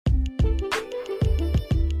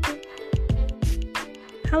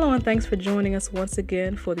Hello, and thanks for joining us once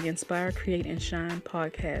again for the Inspire, Create, and Shine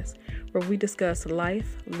podcast, where we discuss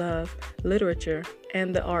life, love, literature,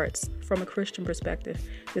 and the arts from a Christian perspective.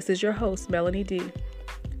 This is your host, Melanie D.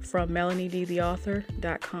 from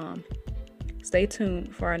melaniedtheauthor.com. Stay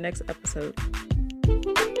tuned for our next episode.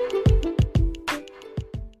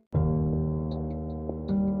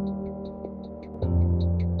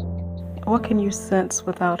 What can you sense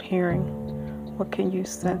without hearing? What can you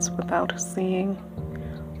sense without seeing?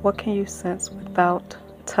 What can you sense without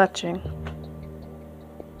touching?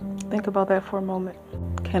 Think about that for a moment.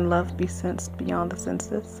 Can love be sensed beyond the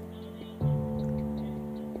senses?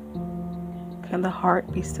 Can the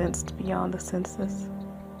heart be sensed beyond the senses?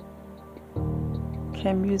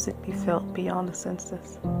 Can music be felt beyond the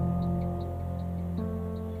senses?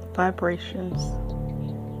 Vibrations,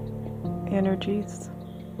 energies,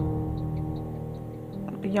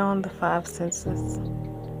 beyond the five senses.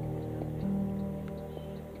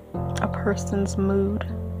 A person's mood,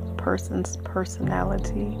 a person's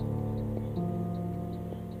personality,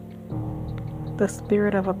 the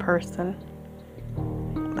spirit of a person,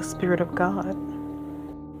 the spirit of God.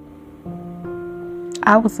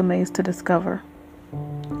 I was amazed to discover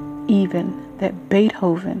even that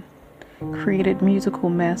Beethoven created musical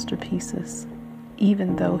masterpieces,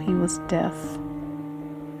 even though he was deaf.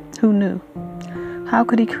 Who knew? How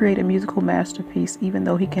could he create a musical masterpiece even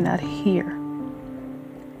though he cannot hear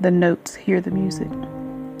the notes, hear the music?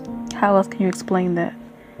 How else can you explain that?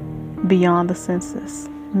 Beyond the senses.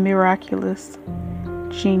 Miraculous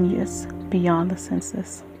genius beyond the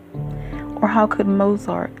senses. Or how could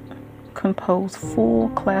Mozart compose full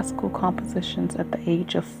classical compositions at the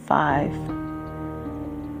age of 5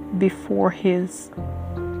 before his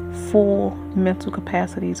full mental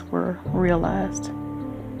capacities were realized?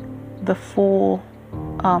 The full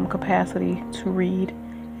capacity to read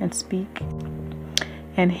and speak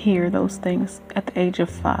and hear those things at the age of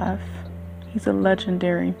 5. He's a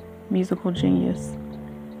legendary musical genius.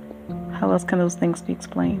 How else can those things be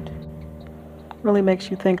explained? Really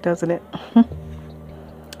makes you think, doesn't it?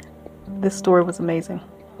 This story was amazing.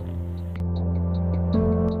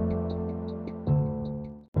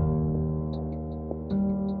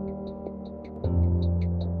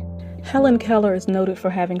 Helen Keller is noted for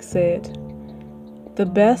having said, "The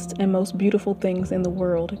best and most beautiful things in the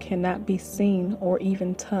world cannot be seen or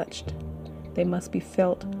even touched. They must be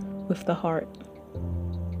felt with the heart."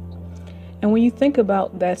 And when you think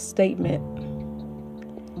about that statement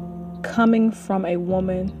coming from a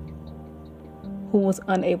woman who was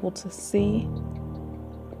unable to see,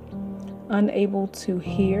 unable to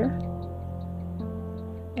hear,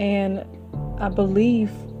 and I believe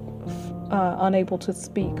unable to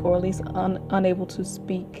speak, or at least unable to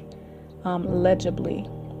speak legibly.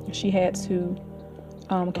 She had to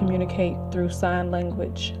communicate through sign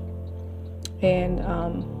language and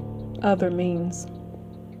other means.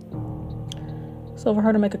 So for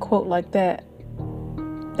her to make a quote like that,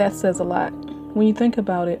 that says a lot. When you think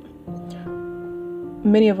about it,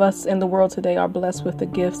 many of us in the world today are blessed with the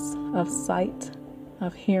gifts of sight,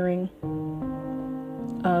 of hearing,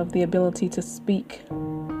 of the ability to speak,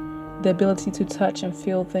 the ability to touch and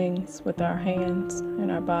feel things with our hands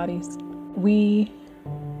and our bodies. We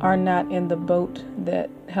are not in the boat that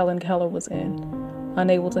Helen Keller was in,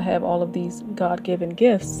 unable to have all of these God-given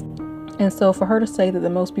gifts. And so for her to say that the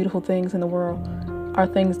most beautiful things in the world are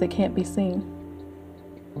things that can't be seen,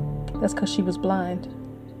 that's because she was blind.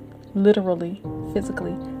 Literally,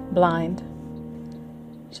 physically blind.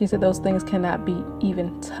 She said those things cannot be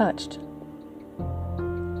even touched.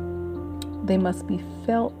 They must be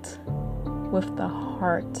felt with the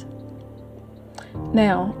heart.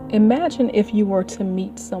 Now, imagine if you were to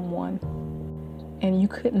meet someone and you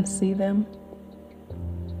couldn't see them,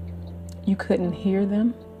 you couldn't hear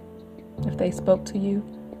them if they spoke to you,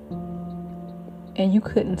 and you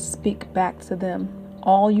couldn't speak back to them.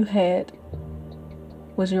 All you had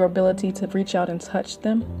was your ability to reach out and touch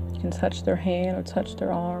them. You can touch their hand or touch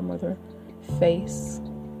their arm or their face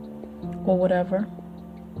or whatever.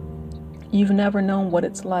 You've never known what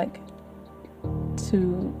it's like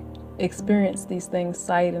to experience these things,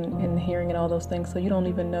 sight and hearing and all those things. So you don't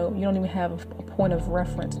even know, you don't even have a point of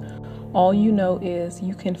reference. All you know is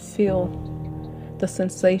you can feel the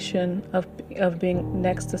sensation of being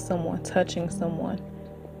next to someone, touching someone,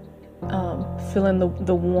 feeling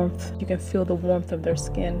the warmth. You can feel the warmth of their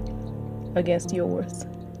skin against yours.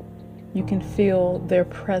 You can feel their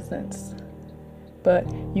presence, but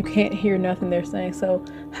you can't hear nothing they're saying. So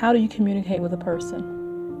how do you communicate with a person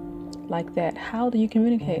like that? How do you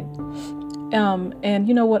communicate? And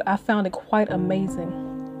you know what? I found it quite amazing.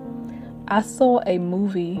 I saw a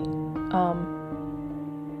movie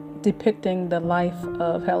depicting the life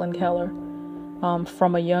of Helen Keller,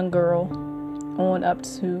 from a young girl on up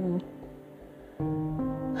to,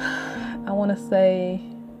 I want to say,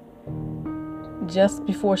 just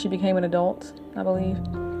before she became an adult, I believe.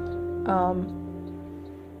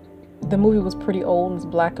 The movie was pretty old, it was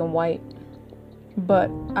black and white, but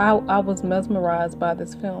I was mesmerized by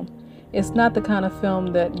this film. It's not the kind of film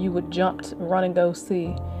that you would run and go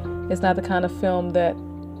see. It's not the kind of film that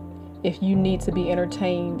if you need to be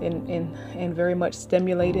entertained and very much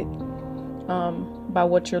stimulated by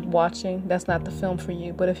what you're watching, that's not the film for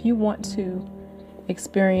you. But if you want to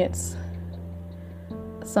experience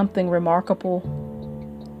something remarkable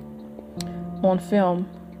on film,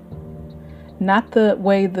 not the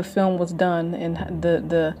way the film was done and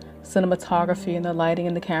the cinematography and the lighting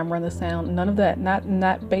and the camera and the sound, none of that,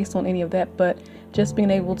 not based on any of that, but just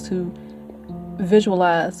being able to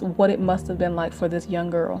visualize what it must have been like for this young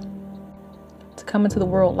girl to come into the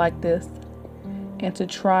world like this and to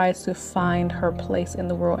try to find her place in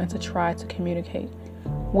the world and to try to communicate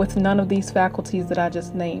with none of these faculties that I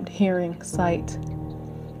just named: hearing, sight,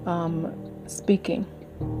 speaking.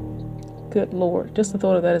 Good Lord, just the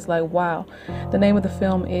thought of that is like, wow. The name of the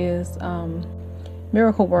film is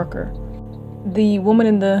Miracle Worker. The woman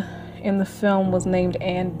in the film was named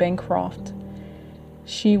Anne Bancroft.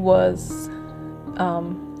 She was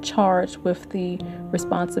charged with the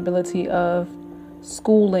responsibility of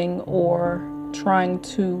schooling or trying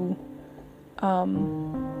to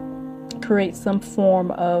create some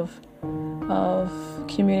form of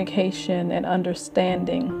communication and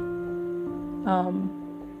understanding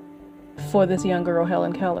for this young girl,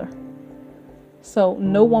 Helen Keller. So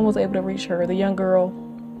no one was able to reach her. The young girl,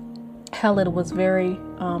 Helen, was very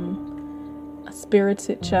a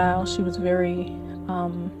spirited child. She was very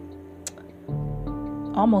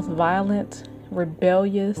almost violent,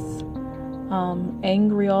 rebellious,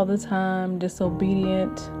 angry all the time,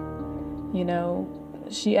 disobedient. You know,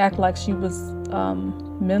 she acted like she was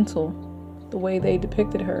mental, the way they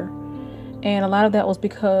depicted her. And a lot of that was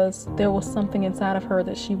because there was something inside of her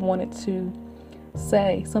that she wanted to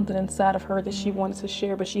say, something inside of her that she wanted to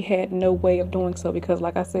share, but she had no way of doing so because,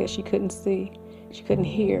 like I said, she couldn't see, she couldn't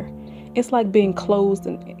hear. It's like being closed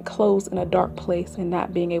in a dark place and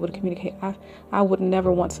not being able to communicate. I would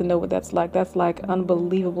never want to know what that's like. That's like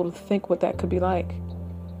unbelievable to think what that could be like.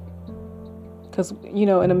 Because, you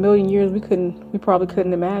know, in a million years, we probably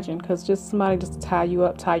couldn't imagine. Because just somebody just tie you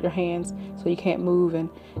up, tie your hands so you can't move, and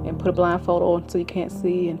put a blindfold on so you can't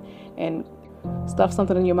see, and stuff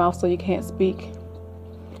something in your mouth so you can't speak,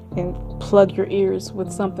 and plug your ears with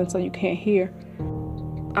something so you can't hear.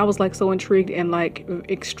 I was like so intrigued and like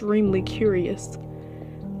extremely curious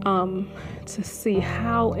to see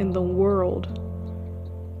how in the world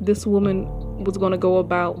this woman was going to go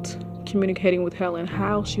about communicating with Helen,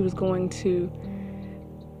 how she was going to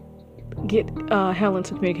get Helen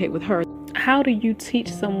to communicate with her. How do you teach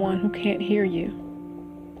someone who can't hear you?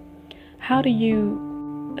 How do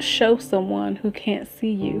you show someone who can't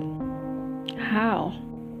see you? How?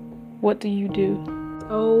 What do you do?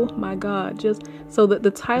 Oh my God, just so that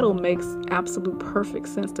the title makes absolute perfect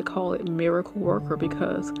sense to call it Miracle Worker,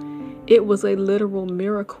 because it was a literal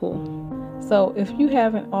miracle. So if you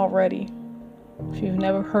haven't already, if you've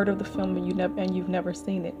never heard of the film and you've never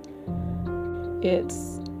seen it,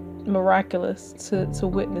 it's miraculous to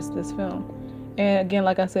witness this film. And again,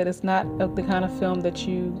 like I said, it's not the kind of film that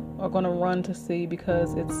you are going to run to see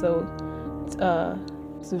because it's so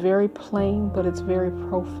it's very plain, but it's very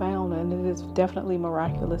profound, and it is definitely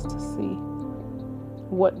miraculous to see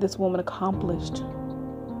what this woman accomplished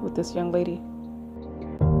with this young lady.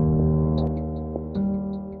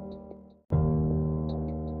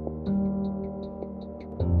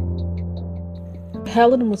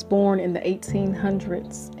 Helen was born in the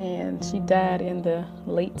 1800s and she died in the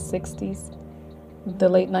late 60s, the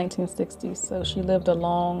late 1960s. So she lived a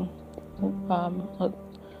long,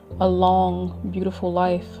 beautiful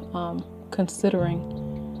life, considering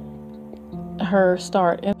her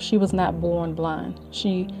start. And she was not born blind.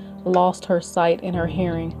 She lost her sight and her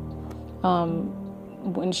hearing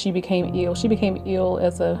when she became ill. She became ill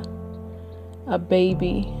as a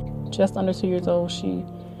baby, just under 2 years old. She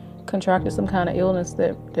contracted some kind of illness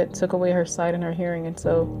that took away her sight and her hearing, and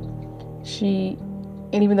so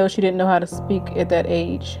even though she didn't know how to speak at that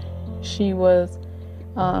age, she was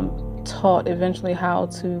taught eventually how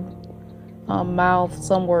to mouth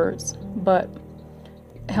some words. But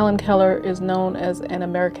Helen Keller is known as an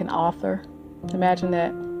American author. Imagine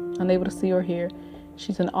that, unable to see or hear.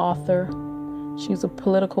 She's an author. She's a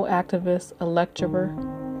political activist, a lecturer.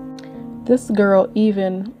 This girl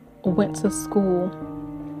even went to school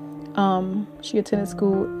She attended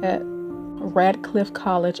school at Radcliffe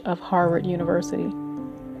College of Harvard University,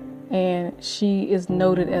 and she is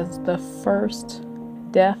noted as the first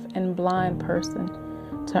deaf and blind person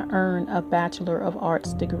to earn a Bachelor of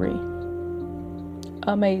Arts degree.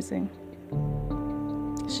 Amazing.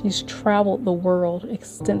 She's traveled the world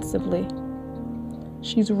extensively.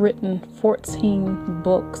 She's written 14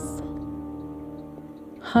 books,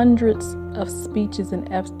 hundreds of speeches and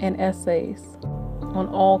essays on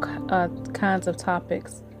all kinds of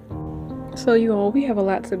topics. So you all, we have a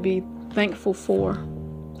lot to be thankful for,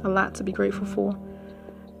 a lot to be grateful for.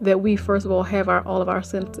 That we, first of all, have all of our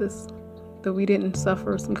senses, that we didn't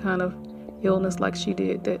suffer some kind of illness like she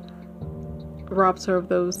did that robs her of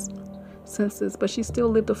those senses, but she still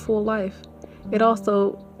lived a full life. It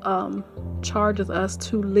also charges us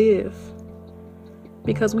to live,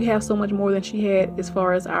 because we have so much more than she had as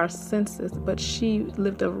far as our senses, but she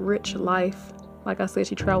lived a rich life. Like I said,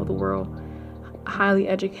 she traveled the world, highly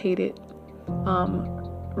educated,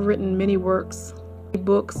 written many works,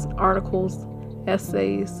 books, articles,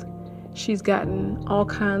 essays. She's gotten all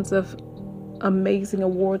kinds of amazing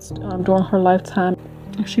awards during her lifetime.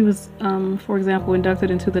 She was, for example, inducted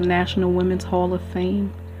into the National Women's Hall of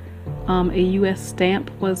Fame. A U.S. stamp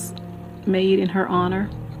was made in her honor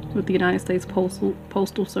with the United States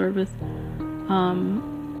Postal Service.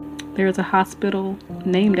 There's a hospital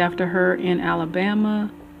named after her in Alabama.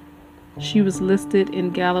 She was listed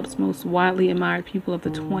in Gallup's most widely admired people of the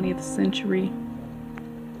 20th century.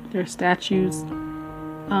 There are statues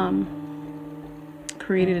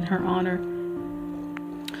created in her honor.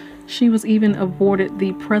 She was even awarded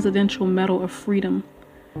the Presidential Medal of Freedom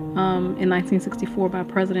in 1964 by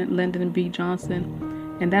President Lyndon B.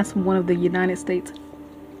 Johnson, and that's one of the United States'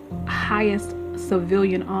 highest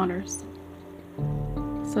civilian honors.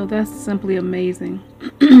 So that's simply amazing.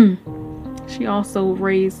 She also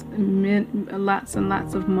raised lots and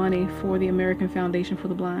lots of money for the American Foundation for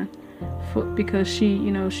the Blind, because she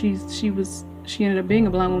ended up being a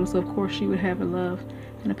blind woman, so of course she would have a love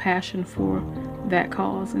and a passion for that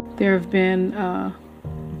cause. And there have been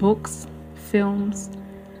books, films,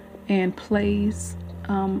 and plays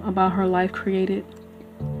about her life created.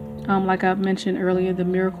 Like I mentioned earlier, The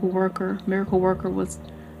Miracle Worker. Miracle Worker was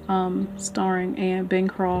starring Anne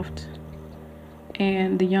Bancroft,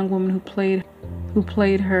 and the young woman who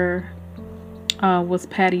played her was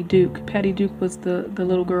Patty Duke. Patty Duke was the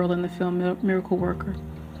little girl in the film Miracle Worker.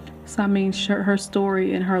 So I mean, her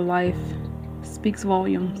story and her life speaks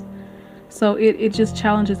volumes. So it just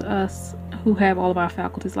challenges us who have all of our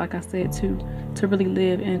faculties, like I said, to really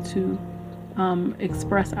live and to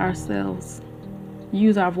express ourselves,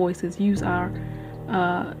 use our voices, use our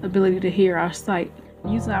ability to hear, our sight,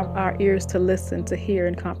 use our ears to listen, to hear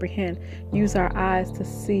and comprehend, use our eyes to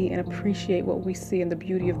see and appreciate what we see and the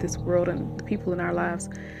beauty of this world and the people in our lives.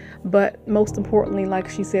 But most importantly, like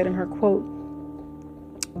she said in her quote,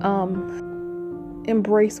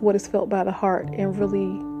 embrace what is felt by the heart and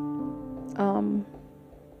really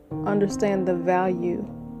understand the value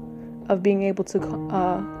of being able to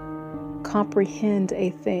comprehend a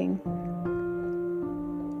thing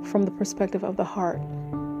from the perspective of the heart.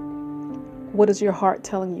 What is your heart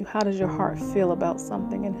telling you? How does your heart feel about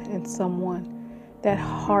something and someone? That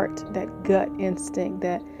heart, that gut instinct,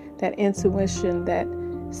 that intuition, that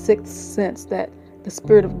sixth sense, that the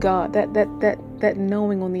Spirit of God, that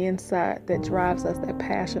knowing on the inside that drives us, that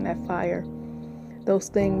passion, that fire, those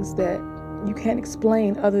things that you can't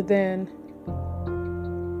explain other than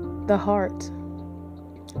the heart.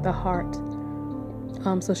 The heart.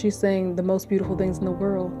 So she's saying the most beautiful things in the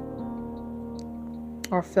world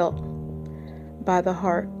are felt by the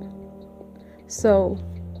heart. So,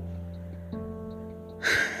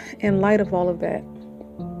 in light of all of that,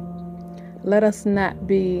 let us not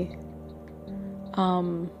be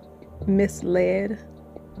misled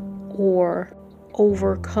or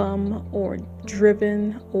overcome or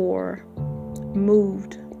driven or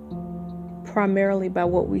moved primarily by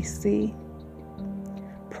what we see,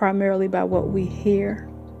 primarily by what we hear,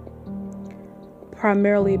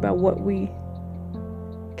 primarily by what we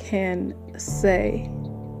can say.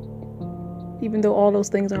 Even though all those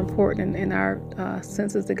things are important and our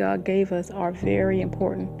senses that God gave us are very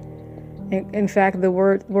important. In fact, the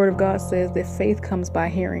word of God says that faith comes by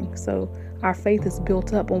hearing. So our faith is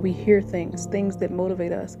built up when we hear things that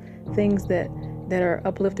motivate us, things that are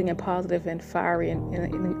uplifting and positive and fiery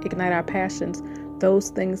and ignite our passions. Those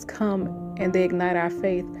things come and they ignite our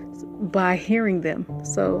faith by hearing them.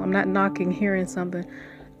 So I'm not knocking hearing something.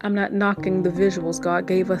 I'm not knocking the visuals. God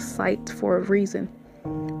gave us sight for a reason.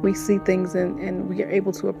 we see things and we are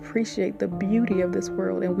able to appreciate the beauty of this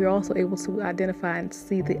world, and we're also able to identify and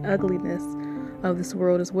see the ugliness of this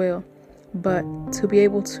world as well. But to be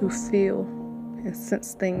able to feel and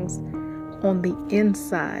sense things on the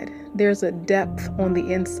inside, there's a depth on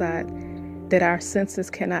the inside that our senses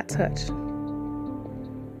cannot touch,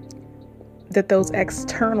 that those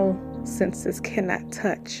external senses cannot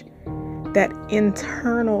touch, that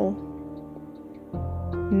internal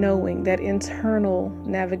knowing, that internal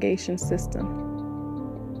navigation system.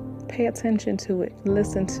 Pay attention to it.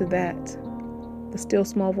 Listen to that. The still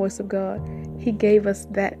small voice of God. He gave us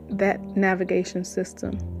that navigation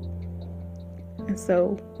system. And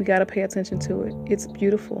so we got to pay attention to it. It's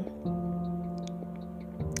beautiful.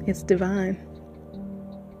 It's divine.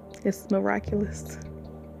 It's miraculous.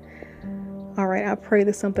 All right, I pray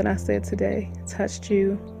that something I said today touched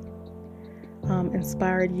you,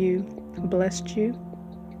 inspired you, blessed you.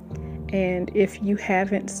 And if you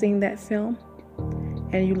haven't seen that film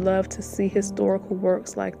and you love to see historical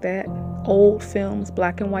works like that, old films,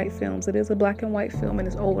 black and white films, it is a black and white film and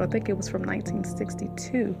it's old. I think it was from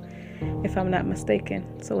 1962, if I'm not mistaken.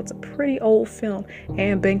 So it's a pretty old film.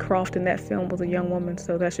 Anne Bancroft in that film was a young woman,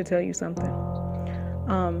 so that should tell you something.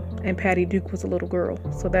 And Patty Duke was a little girl.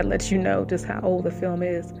 So that lets you know just how old the film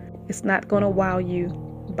is. It's not going to wow you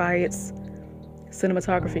by its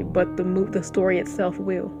cinematography, but the story itself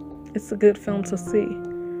will. It's a good film to see.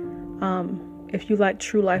 If you like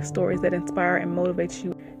true life stories that inspire and motivate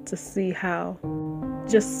you to see how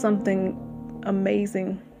just something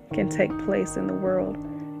amazing can take place in the world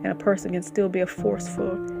and a person can still be a force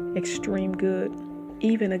for extreme good,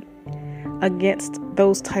 even against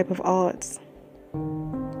those type of odds.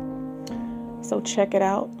 So check it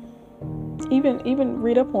out. Even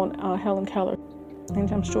read up on Helen Keller, and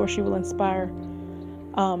I'm sure she will inspire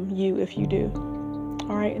you if you do.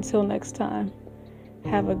 All right, until next time,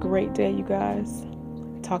 have a great day, you guys.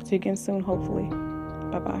 Talk to you again soon, hopefully.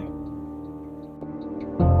 Bye-bye.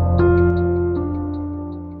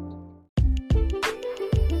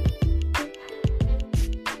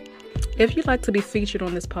 If you'd like to be featured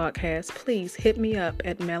on this podcast, please hit me up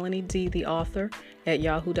at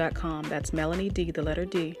melaniedtheauthor@yahoo.com. That's Melanie D, the letter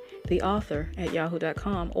D, the author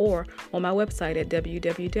 @yahoo.com, or on my website at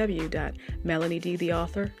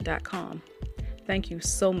www.melaniedtheauthor.com. Thank you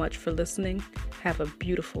so much for listening. Have a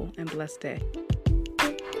beautiful and blessed day.